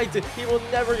doesn't tonight, he will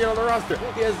never get on the roster.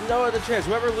 He has no other chance.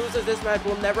 Whoever loses this match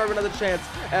will never have another chance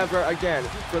ever again,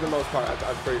 for the most part,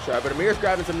 I'm pretty sure. But Amir's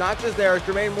grabbing some notches there.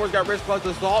 Jermaine Moore's got wrist plus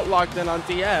assault locked in on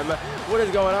TM. What is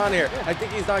going on here? I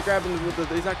think he's not grabbing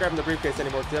the briefcase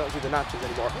anymore, because they don't see the notches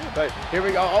anymore. But here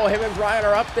we go. Oh, him and Bryan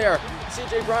are up there.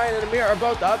 CJ Bryan and Amir are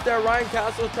both up there. Ryan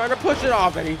Castle is trying to push it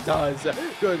off, and he does.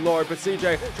 Good Lord, but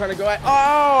CJ trying to go at,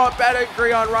 oh, a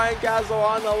pedigree on Ryan Castle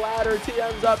on the ladder.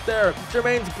 TM's up there.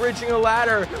 Jermaine's bridging a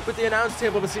ladder with the announce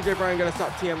table, but CJ Bryan gonna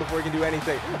stop TM before he can do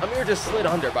anything. Amir just slid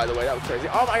under, by the way. That was crazy.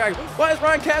 Oh my God, why does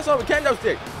Ryan Castle have a kendo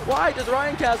stick? Why does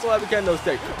Ryan Castle have a kendo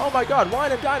stick? Oh my God,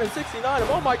 Wine and Dine and 69.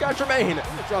 Oh my God,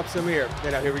 Jermaine drops Amir.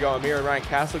 And now here we go, Amir and Ryan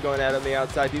Castle going at it on the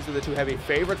outside. These are the 2 heavy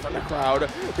favorites from the crowd.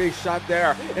 Big shot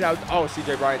there. And now, oh,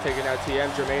 CJ Bryan taking out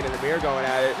TM, Jermaine and Amir going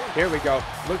at it. Here we go.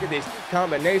 Look at these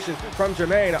combinations from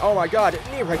Jermaine. Oh my God,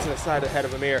 knee right to the side ahead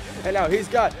of Amir. And now he's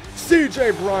got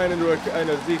CJ Bryan into a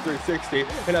Z360.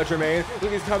 And now Jermaine, look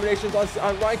at these combinations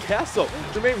on Ryan Castle.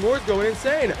 Jermaine Moore's going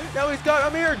insane. Now he's got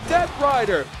Amir, Death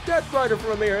Rider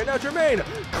from Amir. And now Jermaine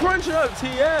crunching up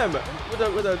TM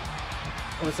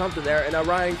with something there, and now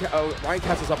Ryan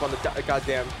Castle's up on the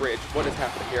goddamn bridge. What is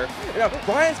happening here? And now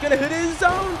Bryan's gonna hit his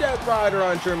own Death Rider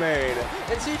on Jermaine.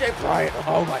 And CJ Bryan,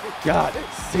 oh my God,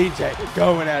 CJ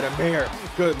going at Amir.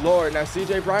 Good Lord, now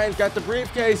CJ Bryan's got the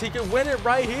briefcase. He can win it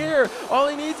right here. All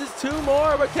he needs is 2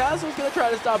 more, but Castle's gonna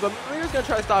try to stop him. Amir's gonna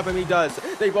try to stop him. He does.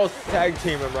 They both tag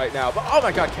team him right now. But oh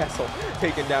my God, Castle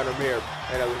taking down Amir.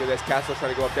 And look at this, Castle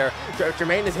trying to go up there.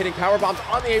 Jermaine is hitting power bombs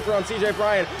on the apron on CJ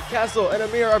Bryan. Castle and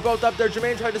Amir are both up there.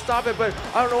 Jermaine tried to stop it, but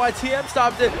I don't know why TM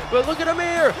stopped it. But look at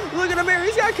Amir. Look at Amir.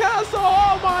 He's got Castle.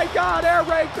 Oh my God. Air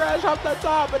raid crash off the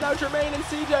top. And now Jermaine and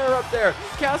CJ are up there.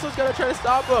 Castle's going to try to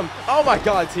stop him. Oh my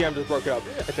God. TM just broke it up,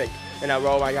 I think. And now,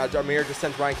 oh my God, Amir just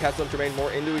sends Ryan Castle and Jermaine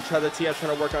Moore into each other. TM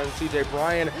trying to work on CJ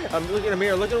Bryan. Look at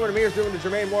Amir. Look at what Amir's doing to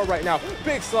Jermaine Moore right now.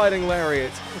 Big sliding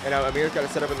lariats. And now Amir's got to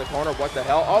set up in the corner. What the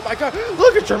hell? Oh my God.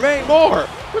 Look at Jermaine Moore.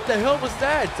 What the hell was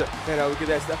that? And now look at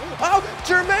this. Oh,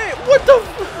 Jermaine. What the?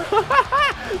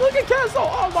 Look at Castle.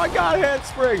 Oh my God,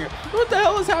 handspring. What the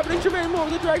hell is happening? Jermaine Moore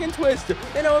with a dragon twist.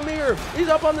 And now Amir. He's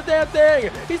up on the damn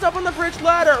thing. He's up on the bridge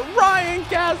ladder. Ryan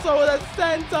Castle with a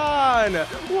senton.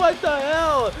 What the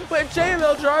hell? Wait,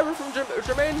 JML driver from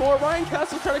Jermaine Moore. Ryan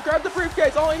Castle trying to grab the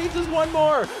briefcase. All he needs is 1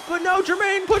 more. But no,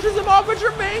 Jermaine pushes him off, but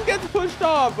Jermaine gets pushed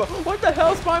off. What the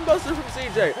hell? Spinebuster from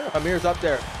CJ. Amir's up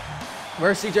there.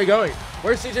 Where's CJ going?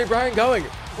 Where's CJ Bryan going?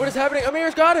 What is happening?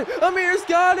 Amir's got it! Amir's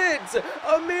got it!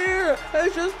 Amir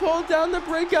has just pulled down the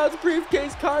Breakout's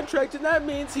briefcase contract, and that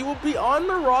means he will be on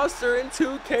the roster in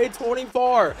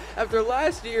 2K24. After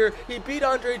last year, he beat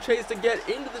Andre Chase to get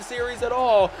into the series at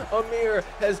all. Amir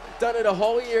has done it a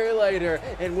whole year later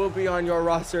and will be on your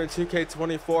roster in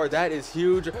 2K24. That is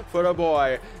huge for the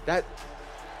boy. That,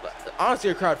 honestly,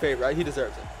 a crowd favorite, right? He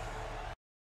deserves it.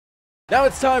 Now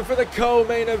it's time for the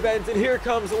co-main event, and here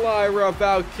comes Lyra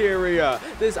Valkyria.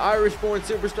 This Irish-born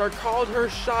superstar called her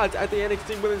shot at the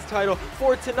NXT Women's title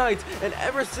for tonight, and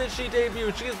ever since she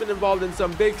debuted, she has been involved in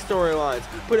some big storylines,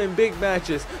 put in big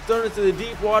matches, thrown into the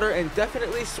deep water, and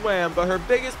definitely swam, but her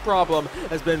biggest problem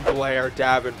has been Blair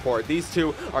Davenport. These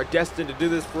two are destined to do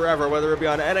this forever, whether it be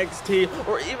on NXT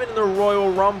or even in the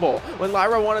Royal Rumble. When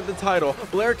Lyra wanted the title,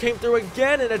 Blair came through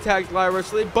again and attacked Lyra,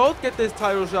 so they both get this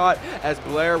title shot, as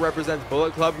Blair represents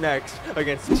Bullet Club next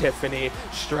against Tiffany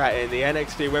Stratton, the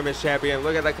NXT Women's Champion.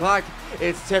 Look at the clock.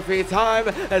 It's Tiffany time,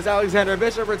 as Alexander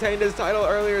Bishop retained his title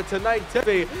earlier tonight.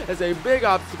 Tiffany has a big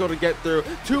obstacle to get through.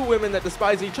 2 women that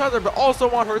despise each other but also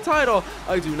want her title.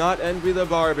 I do not envy the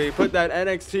Barbie. Put that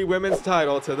NXT Women's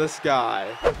title to the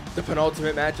sky. The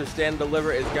penultimate match of Stand and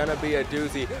Deliver is gonna be a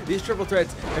doozy. These triple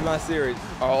threats in my series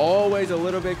are always a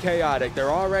little bit chaotic. They're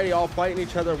already all fighting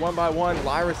each other one by one.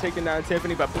 Lyra's taking down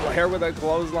Tiffany, but Blair with a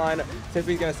clothesline.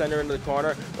 Tiffany's gonna send her into the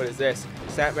corner. What is this?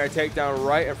 Snapmare takedown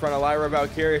right in front of Lyra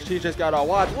Valkyria. She's just got a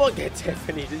watch. Look at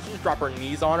Tiffany. Did she just drop her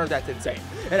knees on her? That's insane.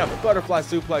 And a butterfly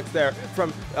suplex there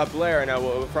from Blair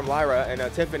and from Lyra and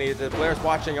Tiffany. Blair's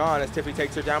watching on as Tiffany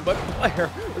takes her down, but Blair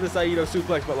with a Saito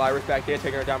suplex, but Lyra's back in,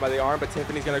 taking her down by the arm, but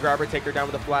Tiffany's gonna grab her, take her down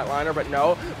with a flatliner, but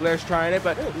no, Blair's trying it,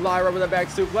 but Lyra with a back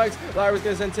suplex. Lyra's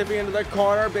gonna send Tiffany into the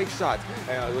corner, big shots.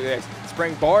 And look at this,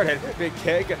 springboard and big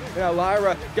kick. Now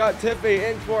Lyra got Tiffany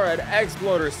in for an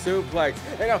exploder suplex.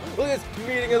 And now look at this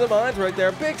meeting of the minds right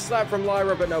there, big slap from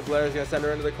Lyra, but no, Blair's gonna send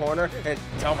her into the corner, and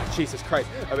oh my Jesus Christ,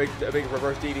 a big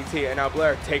reverse DDT, and now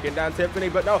Blair taking down Tiffany,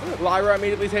 but no, Lyra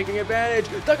immediately taking advantage,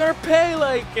 stuck on her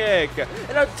Pele kick,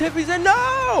 and now Tiffany's in,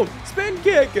 no, spin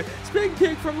kick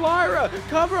from Lyra,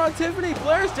 cover on Tiffany,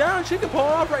 Blair's down, she can pull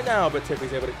it off right now, but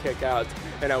Tiffany's able to kick out,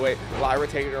 and now wait, Lyra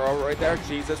taking her over right there,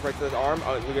 Jesus, right to the arm,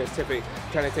 oh, look at this, Tiffany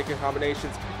trying to take in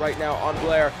combinations right now on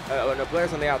Blair, no,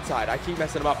 Blair's on the outside, I keep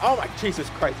messing him up, oh my Jesus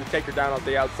Christ, to take her down off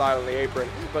the outside on the apron,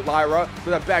 but Lyra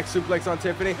with a back suplex on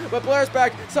Tiffany, but Blair's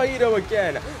back, Saito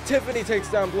again, Tiffany takes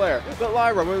down Blair, but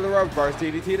Lyra with a reverse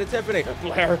DDT to Tiffany,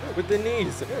 Blair with the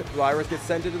knees, Lyra gets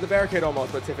sent into the barricade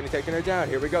almost, but Tiffany taking her down,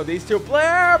 here we go, these two,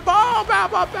 Blair, power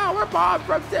bomb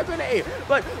from Tiffany,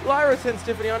 but Lyra sends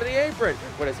Tiffany onto the apron,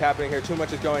 what is happening here, too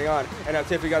much is going on, and now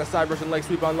Tiffany got a side Russian leg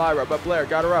sweep on Lyra, but Blair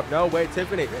got her up, no, wait,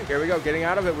 Tiffany, here we go, getting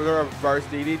out of it with a reverse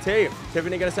DDT,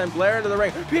 Tiffany gonna send Blair into the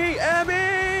ring,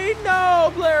 PME,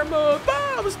 no, Blair move,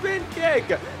 boom, spin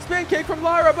kick from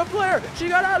Lyra, but Blair, she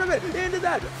got out of it, into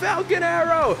that Falcon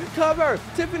Arrow, cover,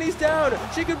 Tiffany's down,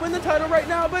 she could win the title right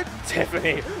now, but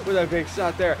Tiffany with a big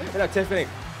shot there, and now Tiffany,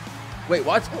 wait,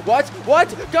 what?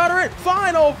 Got her in.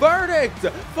 Final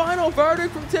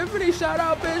verdict from Tiffany. Shout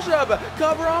out Bishop.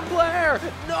 Cover on Blair.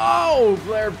 No,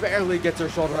 Blair barely gets her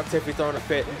shoulder up. Tiffany throwing a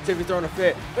fit.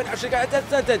 But now she got a death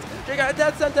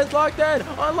sentence. Locked in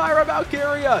on Lyra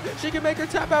Valkyria. She can make her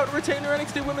tap out and retain her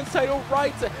NXT Women's title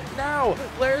right now.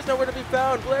 Blair's nowhere to be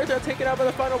found. Blair's now taken out by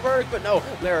the final verdict, but no,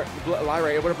 Lyra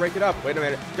able to break it up. Wait a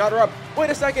minute. Got her up. Wait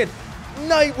a second.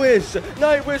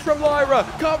 Nightwish from Lyra,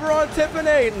 cover on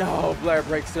Tiffany. No, Blair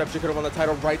breaks it up. She could have won the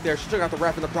title right there. She took out the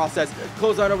ref in the process.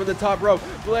 Close on over the top rope.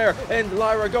 Blair and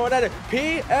Lyra going at it.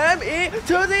 PME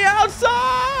to the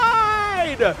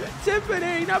outside.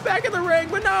 Tiffany now back in the ring,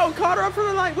 but no, caught her up for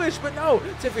the Nightwish, but no,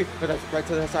 Tiffany, but that's right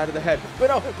to the side of the head. But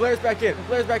no, Blair's back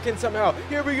in somehow.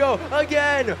 Here we go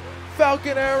again.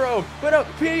 Falcon Arrow, but a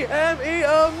PME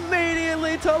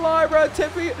immediately to Lyra.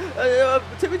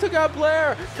 Tiffany took out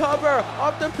Blair. Cover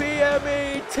off the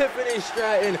PME. Tiffany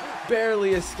Stratton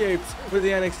barely escapes with the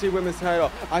NXT Women's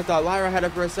title. I thought Lyra had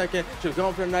it for a second. She was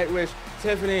going for the Nightwish.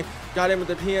 Tiffany got in with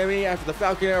the PME after the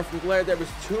Falcon Arrow from Blair. There was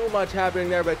too much happening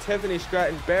there, but Tiffany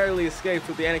Stratton barely escapes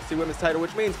with the NXT Women's title,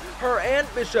 which means her and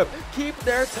Bishop keep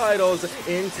their titles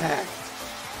intact.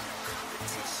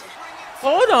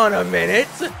 Hold on a minute.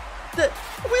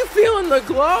 We feeling the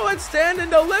glow at Stand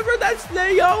and Deliver? That's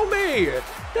Naomi.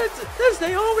 That's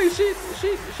Naomi. She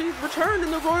returned in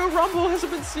the Royal Rumble.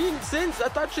 Hasn't been seen since. I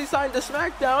thought she signed to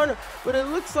SmackDown, but it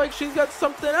looks like she's got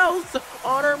something else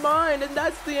on her mind, and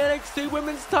that's the NXT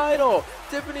Women's title.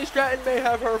 Tiffany Stratton may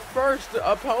have her first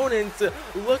opponent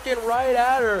looking right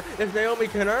at her if Naomi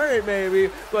can earn it, maybe.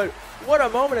 But what a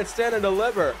moment at Stand and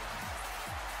Deliver.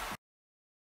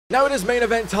 Now it is main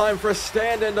event time for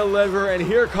Stand and Deliver, and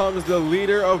here comes the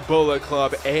leader of Bullet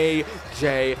Club,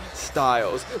 AJ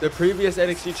Styles. The previous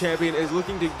NXT champion is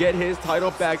looking to get his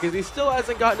title back as he still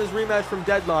hasn't gotten his rematch from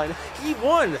Deadline. He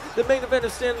won the main event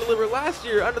of Stand and Deliver last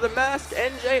year under the masked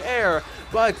NJ Air,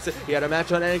 but he had a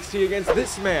match on NXT against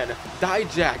this man,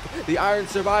 Dijak, the Iron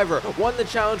Survivor, won the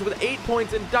challenge with 8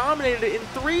 points and dominated it in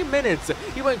 3 minutes.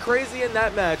 He went crazy in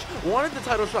that match, wanted the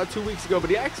title shot 2 weeks ago, but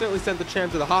he accidentally sent the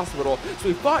champ to the hospital, so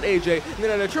he fought AJ and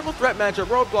then had a triple threat match at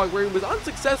Roadblock where he was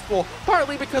unsuccessful,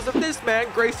 partly because of this man,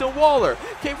 Grayson Waller.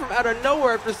 Came from out of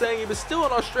nowhere after saying he was still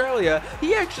in Australia.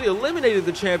 He actually eliminated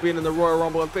the champion in the Royal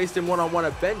Rumble and faced him one-on-one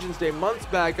at Vengeance Day months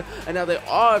back, and now they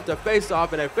all have to face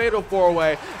off in a fatal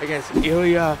 4-way against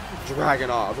Ilja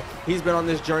Dragunov. He's been on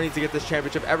this journey to get this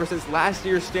championship ever since last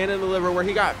year's Stand and Deliver, where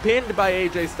he got pinned by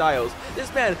AJ Styles.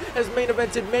 This man has main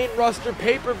evented main roster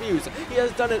pay-per-views. He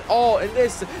has done it all, and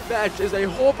this match is a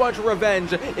whole bunch of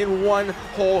revenge in one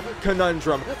whole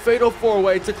conundrum. Fatal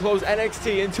 4-way to close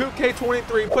NXT in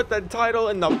 2K23, put the title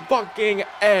in the fucking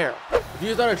air. If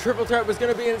you thought a triple threat was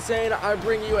going to be insane, I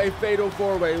bring you a Fatal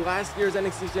 4-way. Last year's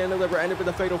NXT Stand and Deliver ended with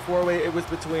a Fatal 4-way. It was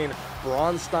between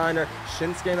Braun Steiner,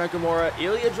 Shinsuke Nakamura,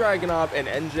 Ilja Dragunov, and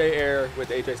NJ Air with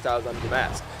AJ Styles under the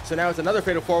mask. So now it's another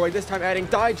Fatal 4-way, this time adding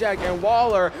Dijak and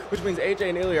Waller, which means AJ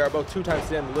and Ilja are both 2-time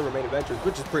Stand and Deliver main eventers,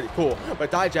 which is pretty cool.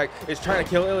 But Dijak is trying to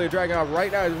kill Ilja Dragunov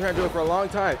right now. He's been trying to do it for a long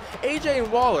time. AJ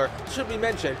and Waller, should be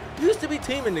mentioned, used to be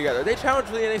teaming together. They challenged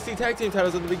for the NXT Tag Team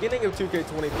titles at the beginning of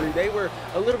 2K23. They were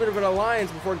a little bit of an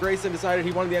alliance before Grayson decided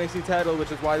he wanted the NXT title,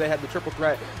 which is why they had the triple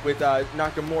threat with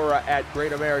Nakamura at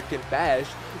Great American Bash,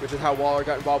 which is how Waller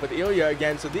got involved with Ilja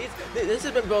again. So this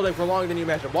has been building for longer than you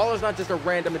mentioned. Waller's not just a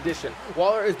random addition.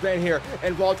 Waller has been here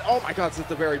involved, oh my god, since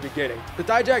the very beginning. The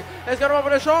Dijak has got him up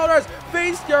on his shoulders.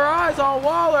 Feast your eyes on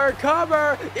Waller.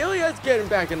 Cover. Ilja's getting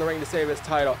back in the ring to save his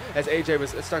title as AJ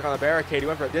was stuck on the barricade. He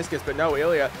went for a discus, but no,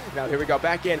 Ilja. Now here we go,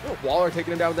 back in. Waller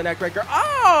taking him down with the neck breaker.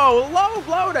 Oh, low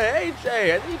blow to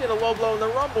AJ. I think he did a low blow in the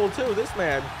Rumble too. This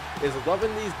man is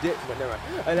loving these dips, but never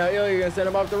mind. And now Ilja gonna send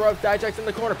him off the rope. Dijak's in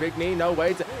the corner. Big knee, no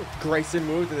weights. Grayson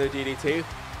moves in the DDT.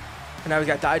 And now he's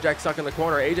got Dijak stuck in the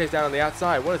corner. AJ's down on the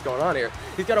outside. What is going on here?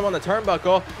 He's got him on the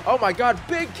turnbuckle. Oh my god,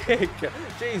 big kick.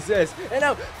 Jesus. And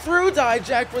now through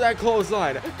Dijak for that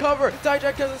clothesline. Cover.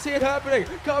 Dijak doesn't see it happening.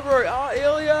 Cover.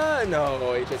 Ilja. No,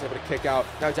 AJ's able to kick out.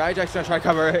 Now Dijak's gonna try to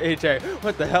cover AJ.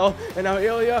 What the hell? And now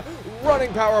Ilja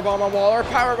running powerbomb on Waller.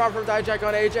 Powerbomb from Dijak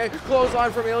on AJ.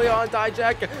 Clothesline from Ilja on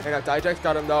Dijak. And now Dijak's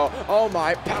got him though. Oh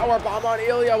my, powerbomb on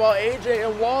Ilja while AJ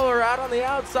and Waller out on the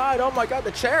outside. Oh my god,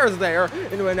 the chair's there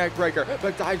into a neck breaker.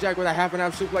 But Dijak with a half and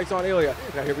half suplex on Ilja.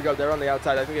 Now here we go. They're on the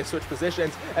outside. I think they switch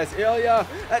positions as Ilja.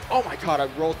 And oh my god, I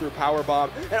rolled through powerbomb.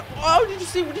 And oh, did you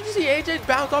see AJ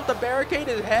bounce off the barricade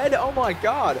his head? Oh my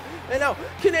god. And now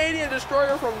Canadian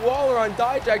Destroyer from Waller on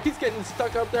Dijak. He's getting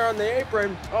stuck up there on the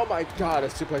apron. Oh my god, a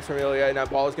suplex from Ilja. And now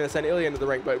Waller's gonna send Ilja into the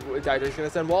ring, but Dijak's gonna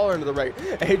send Waller into the ring.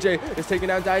 AJ is taking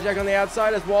down Dijak on the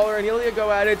outside as Waller and Ilja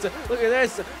go at it. Look at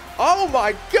this. Oh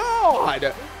my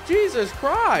god. Jesus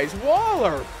Christ,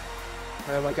 Waller.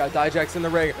 Oh my god, Dijak's in the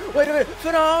ring. Wait a minute.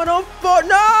 Phenomenal foot.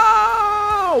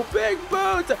 No! Big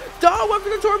boots. Daw went for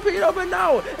the torpedo, but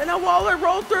no. And now Waller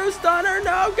rolled through. Stunner.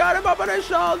 No. Got him up on his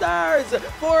shoulders.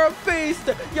 For a feast.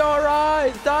 Your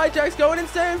eyes. Dijak's going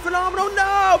insane. Phenomenal.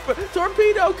 Nope.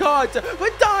 Torpedo caught.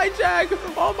 But Dijak.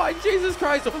 Oh my Jesus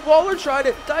Christ. Waller tried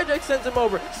it. Dijak sends him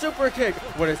over. Super kick.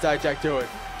 What is Dijak doing?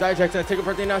 Dijak's gonna take him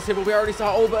for the announce table. We already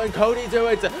saw Oba and Cody do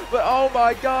it. But oh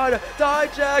my god,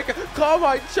 Dijak, call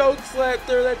my choke slam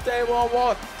through the table on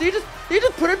Waller. He just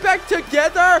put it back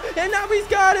together, and now he's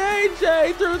got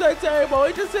AJ through the table.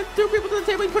 He just sent two people to the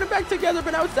table. He put it back together,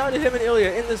 but now it's down to him and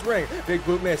Ilja in this ring. Big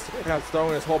boot missed, and now it's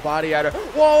throwing his whole body at her.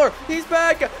 Waller, he's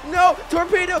back. No,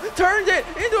 torpedo turned it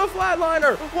into a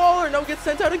flatliner. Waller, no, gets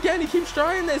sent out again. He keeps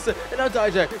trying this, and now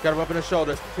Dijak got him up in his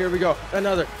shoulders. Here we go,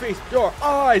 another feast your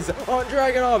eyes on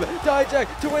Dragunov.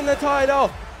 Dijak to win the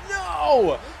title.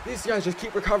 No! These guys just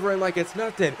keep recovering like it's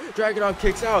nothing. Dragunov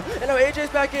kicks out, and now AJ's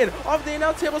back in off the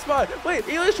announce table spot. Wait,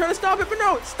 Ilja's trying to stop it, but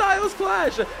no, Styles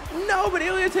clash. No, but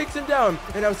Ilja takes him down,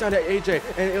 and now it's down to AJ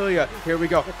and Ilja. Here we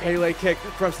go, Pele kick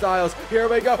from Styles. Here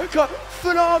we go,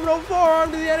 phenomenal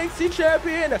forearm to the NXT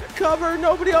champion. Cover,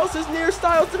 nobody else is near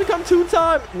Styles to become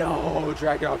two-time. No,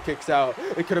 Dragunov kicks out.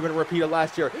 It could have been a repeat of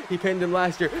last year. He pinned him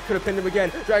last year, could have pinned him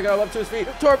again. Dragunov up to his feet.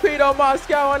 Torpedo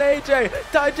Moscow on AJ.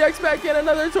 Dijak's back in,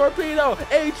 another torpedo.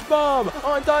 H-bomb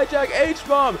on Dijak,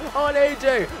 H-bomb on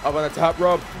AJ. Up on the top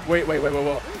rope. Wait.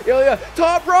 Ilja,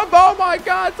 top rope. Oh my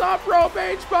god, top rope,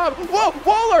 H-bomb. Whoa,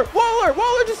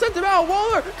 Waller just sent him out.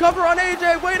 Waller, cover on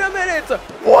AJ. Wait a minute.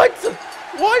 What?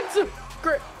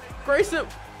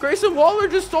 Grayson Waller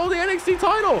just stole the NXT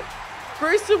title.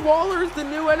 Grayson Waller is the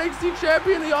new NXT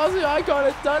champion. The Aussie Icon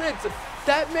has done it.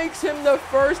 That makes him the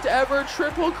first ever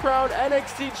Triple Crown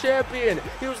NXT champion.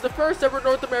 He was the first ever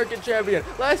North American champion.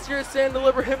 Last year at Stand and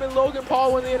Deliver, him and Logan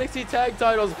Paul won the NXT tag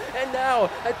titles. And now,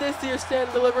 at this year's Stand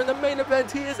and Deliver, in the main event,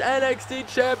 he is NXT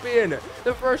champion.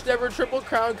 The first ever Triple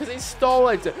Crown because he stole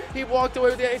it. He walked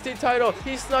away with the NXT title.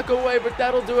 He snuck away, but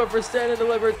that'll do it for Stand and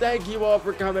Deliver. Thank you all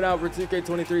for coming out for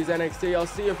 2K23's NXT. I'll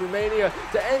see you for Mania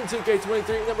to end 2K23,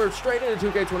 and then we're straight into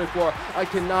 2K24. I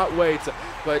cannot wait.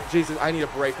 But Jesus, I need a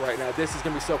break right now. This is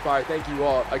going to be so fire. Thank you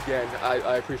all again.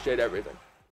 I appreciate everything.